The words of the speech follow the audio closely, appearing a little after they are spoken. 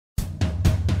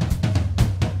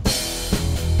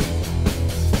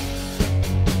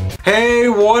Hey,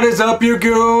 what is up, you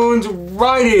goons?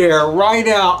 Right here, right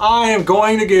now, I am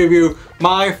going to give you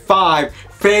my 5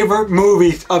 favorite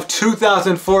movies of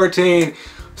 2014.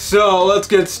 So let's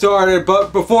get started,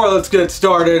 but before let's get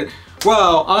started,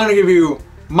 well, I'm going to give you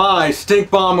my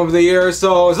stink bomb of the year.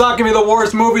 So it's not going to be the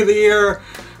worst movie of the year,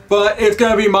 but it's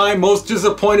going to be my most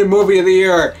disappointed movie of the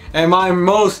year. And my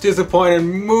most disappointed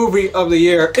movie of the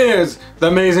year is The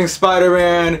Amazing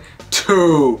Spider-Man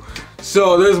 2.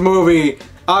 So this movie,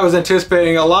 I was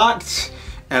anticipating a lot,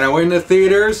 and I went into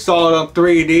theaters, saw it on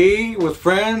 3D with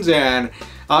friends, and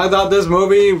I thought this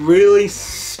movie really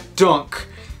stunk.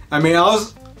 I mean, I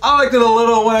liked it a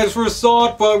little when I first saw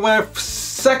it, but when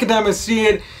second time I see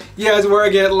it, yeah, it's where I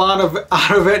get a lot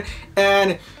out of it,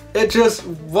 and it just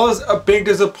was a big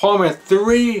disappointment.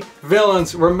 3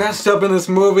 villains were messed up in this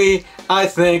movie, I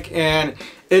think, and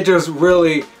it just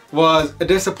really was a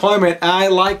disappointment. I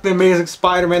like The Amazing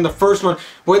Spider-Man, the first one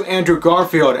with Andrew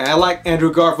Garfield, and I like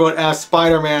Andrew Garfield as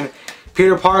Spider-Man.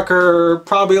 Peter Parker,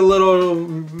 probably a little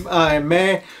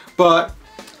meh, but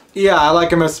yeah, I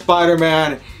like him as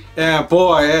Spider-Man. And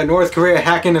boy, North Korea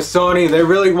hacking to Sony, they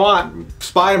really want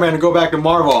Spider-Man to go back to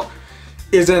Marvel.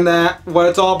 Isn't that what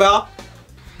it's all about?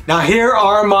 Now here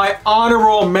are my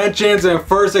honorable mentions, and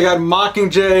first I got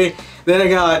Mockingjay, then I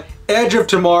got Edge of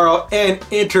Tomorrow and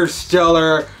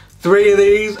Interstellar. 3 of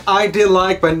these I did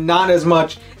like, but not as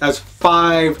much as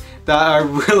 5 that I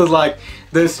really liked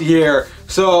this year.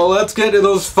 So let's get to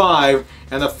those 5.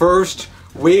 And the first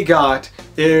we got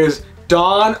is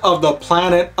Dawn of the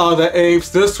Planet of the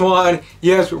Apes. This one,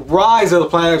 yes, Rise of the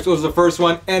Planet of the Apes was the first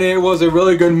one, and it was a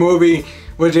really good movie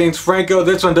with James Franco.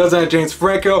 This one doesn't have James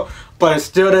Franco, but it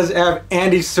still does have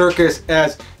Andy Serkis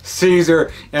as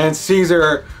Caesar, and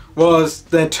Caesar was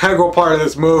the integral part of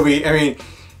this movie. I mean,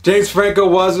 James Franco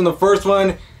was in the first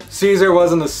one, Caesar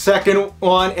was in the second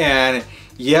one, and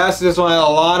yes, this one had a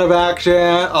lot of action,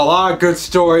 a lot of good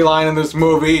storyline in this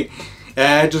movie,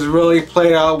 and it just really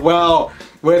played out well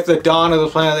with the Dawn of the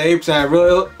Planet of the Apes, and I'm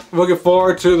really looking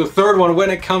forward to the third one when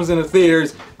it comes into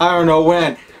theaters. I don't know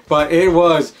when, but it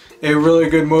was a really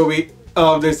good movie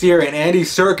of this year, and Andy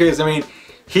Serkis, I mean,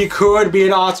 he could be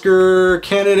an Oscar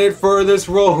candidate for this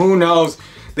role, who knows.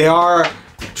 They are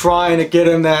trying to get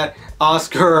him that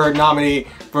Oscar nominee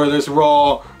for this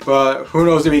role, but who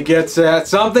knows if he gets that.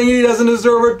 Something he doesn't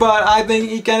deserve it, but I think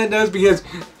he kind of does because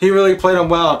he really played him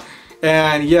well.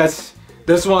 And yes,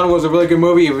 this one was a really good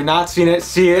movie. If you've not seen it,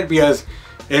 see it, because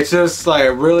it's just like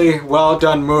a really well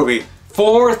done movie.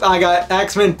 Fourth, I got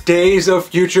X-Men Days of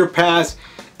Future Past.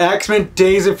 X-Men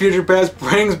Days of Future Past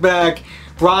brings back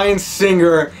Bryan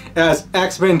Singer as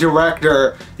X-Men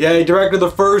director. Yeah, he directed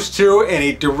the first 2 and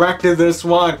he directed this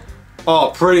one.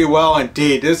 Oh, pretty well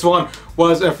indeed. This one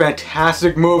was a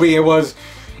fantastic movie. It was,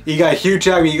 you got Hugh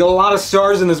Jackman, you got a lot of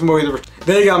stars in this movie.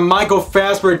 Then you got Michael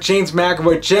Fassbender, James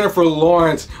McAvoy, Jennifer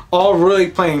Lawrence, all really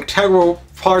playing integral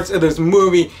parts of this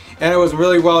movie, and it was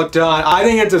really well done. I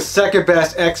think it's the second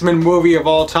best X-Men movie of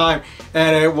all time,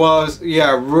 and it was,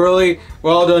 yeah, really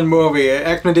well done movie.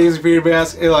 X-Men Days of Future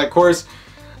Past, it, like, of course,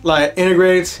 like,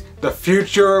 integrates the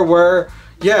future where,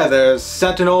 yeah, the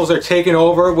Sentinels are taken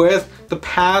over with the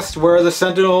past, where the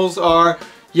Sentinels are,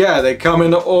 yeah, they come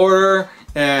into order,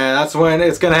 and that's when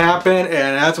it's gonna happen, and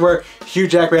that's where Hugh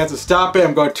Jackman has to stop it.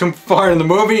 I'm going too far in the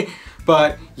movie,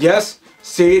 but yes,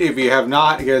 see it if you have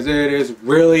not, because it is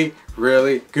really,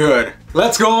 really good.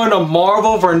 Let's go into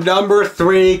Marvel for number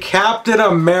 3, Captain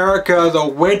America, the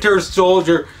Winter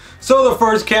Soldier. So the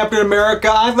first Captain America,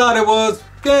 I thought it was,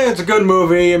 yeah, it's a good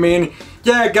movie. I mean,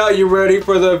 yeah, it got you ready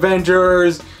for the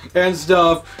Avengers and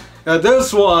stuff.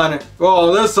 This one,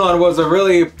 well, this one was a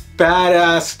really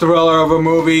badass thriller of a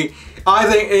movie. I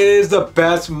think it is the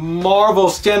best Marvel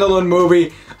standalone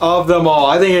movie of them all.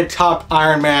 I think it topped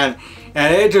Iron Man,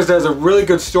 and it just has a really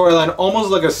good storyline,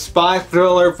 almost like a spy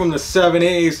thriller from the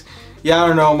 70s. Yeah, I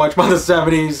don't know much about the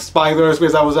 70s spy thrillers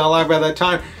because I was not alive by that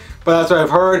time, but that's what I've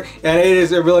heard, and it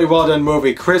is a really well done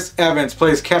movie. Chris Evans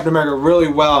plays Captain America really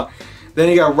well. Then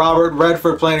you got Robert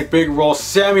Redford playing a big role.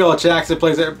 Samuel Jackson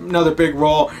plays another big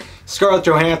role. Scarlett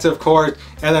Johansson, of course,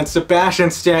 and then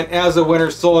Sebastian Stan as the Winter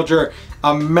Soldier,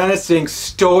 a menacing,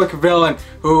 stoic villain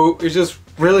who is just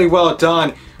really well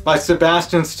done by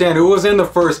Sebastian Stan, who was in the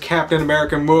first Captain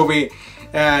America movie,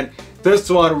 and this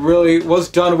one really was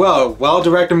done well.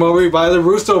 Well-directed movie by the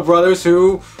Russo brothers,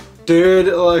 who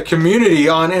did Community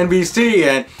on NBC,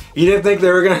 and you didn't think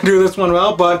they were going to do this one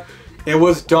well, but it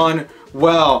was done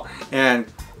well. And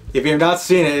if you have not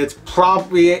seen it, it's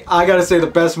probably, I gotta say, the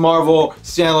best Marvel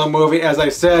standalone movie. As I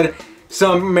said,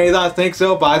 some may not think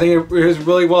so, but I think it is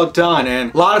really well done.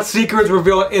 And a lot of secrets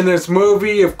revealed in this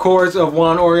movie, of course, of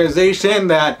one organization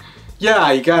that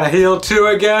yeah, you gotta heal too,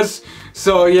 I guess.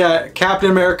 So yeah, Captain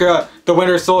America, The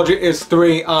Winter Soldier is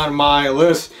 3 on my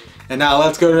list. And now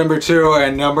let's go to number 2.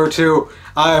 And number 2,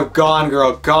 I have Gone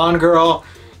Girl. Gone Girl,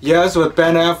 yes, with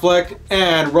Ben Affleck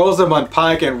and Rosamund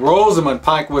Pike. And Rosamund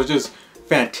Pike was just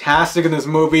fantastic in this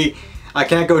movie. I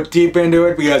can't go deep into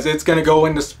it because it's gonna go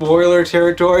into spoiler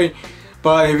territory.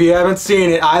 But if you haven't seen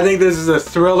it, I think this is a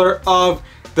thriller of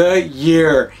the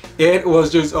year. It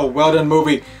was just a well done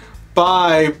movie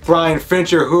by Brian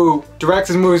Fincher, who directs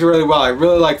his movies really well. I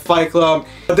really like Fight Club,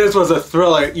 but this was a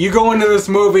thriller. You go into this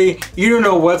movie, you don't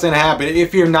know what's gonna happen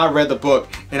if you've not read the book.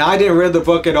 And I didn't read the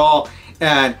book at all,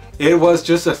 and it was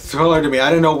just a thriller to me. I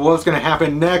didn't know what's gonna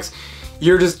happen next.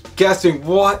 You're just guessing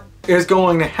what is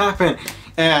going to happen.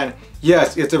 And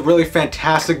yes, it's a really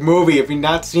fantastic movie. If you've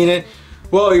not seen it,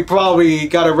 well, you probably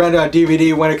gotta rent it on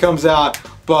DVD when it comes out.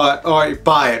 But, alright,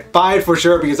 buy it. Buy it for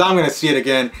sure because I'm going to see it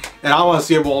again. And I want to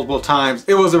see it multiple times.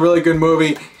 It was a really good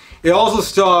movie. It also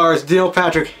stars Neil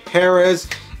Patrick Harris.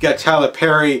 You got Tyler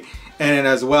Perry in it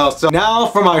as well. So now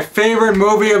for my favorite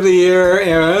movie of the year.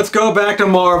 And let's go back to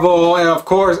Marvel. And of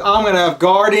course, I'm going to have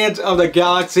Guardians of the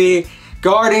Galaxy.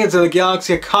 Guardians of the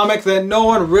Galaxy, a comic that no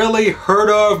one really heard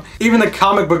of. Even the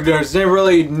comic book nerds didn't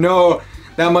really know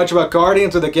that much about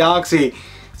Guardians of the Galaxy.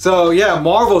 So yeah,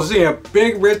 Marvel's taking a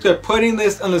big risk at putting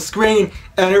this on the screen,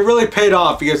 and it really paid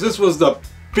off because this was the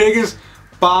biggest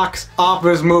box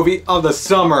office movie of the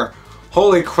summer.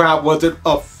 Holy crap, was it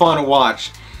a fun watch.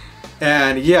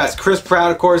 And yes, Chris Pratt,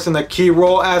 of course, in the key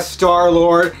role as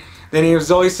Star-Lord. Then he was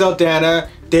Zoe Saldana,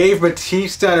 Dave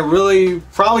Bautista, and really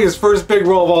probably his first big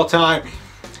role of all time.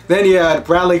 Then you had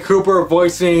Bradley Cooper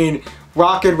voicing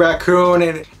Rocket Raccoon,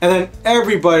 and then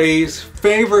everybody's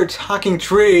favorite talking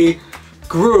tree,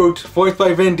 Groot, voiced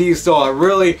by Vin Diesel. It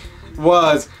really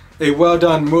was a well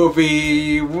done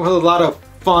movie with a lot of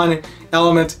fun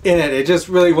elements in it. It just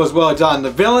really was well done. The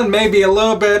villain may be a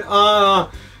little bit,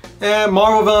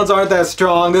 Marvel villains aren't that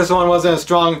strong. This one wasn't as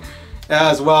strong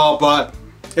as well, but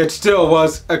it still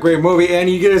was a great movie, and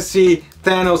you get to see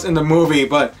Thanos in the movie.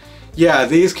 But yeah,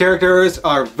 these characters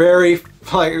are very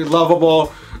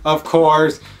lovable, of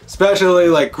course, especially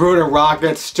like Groot and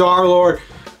Rocket, Star-Lord.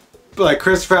 Like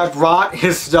Chris Pratt brought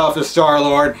his stuff to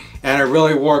Star-Lord, and it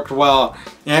really worked well.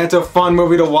 And it's a fun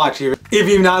movie to watch. If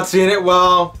you've not seen it,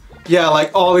 well, yeah,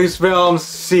 like all these films,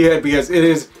 see it because it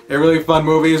is a really fun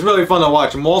movie. It's really fun to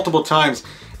watch multiple times.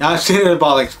 And I've seen it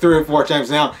about like 3 or 4 times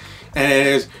now, and it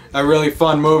is a really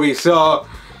fun movie. So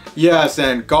yes,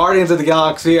 and Guardians of the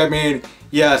Galaxy, I mean,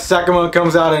 yeah, second one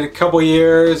comes out in a couple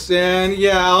years, and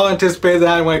yeah, I'll anticipate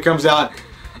that when it comes out.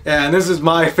 And this is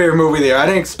my favorite movie of the year. I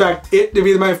didn't expect it to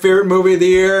be my favorite movie of the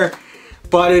year,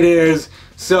 but it is.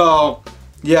 So,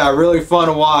 yeah, really fun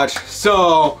to watch.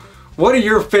 So, what are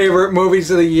your favorite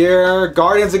movies of the year?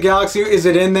 Guardians of the Galaxy, is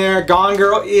it in there? Gone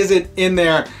Girl, is it in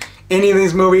there? Any of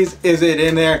these movies, is it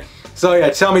in there? So, yeah,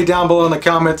 tell me down below in the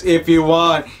comments if you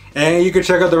want. And you can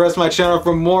check out the rest of my channel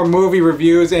for more movie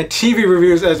reviews and TV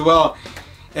reviews as well.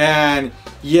 And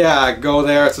yeah, go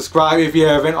there, subscribe if you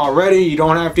haven't already. You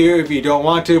don't have to if you don't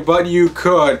want to, but you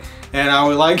could, and I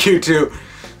would like you to.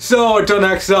 So until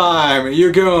next time,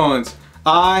 you goons,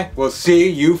 I will see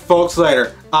you folks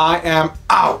later. I am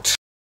out.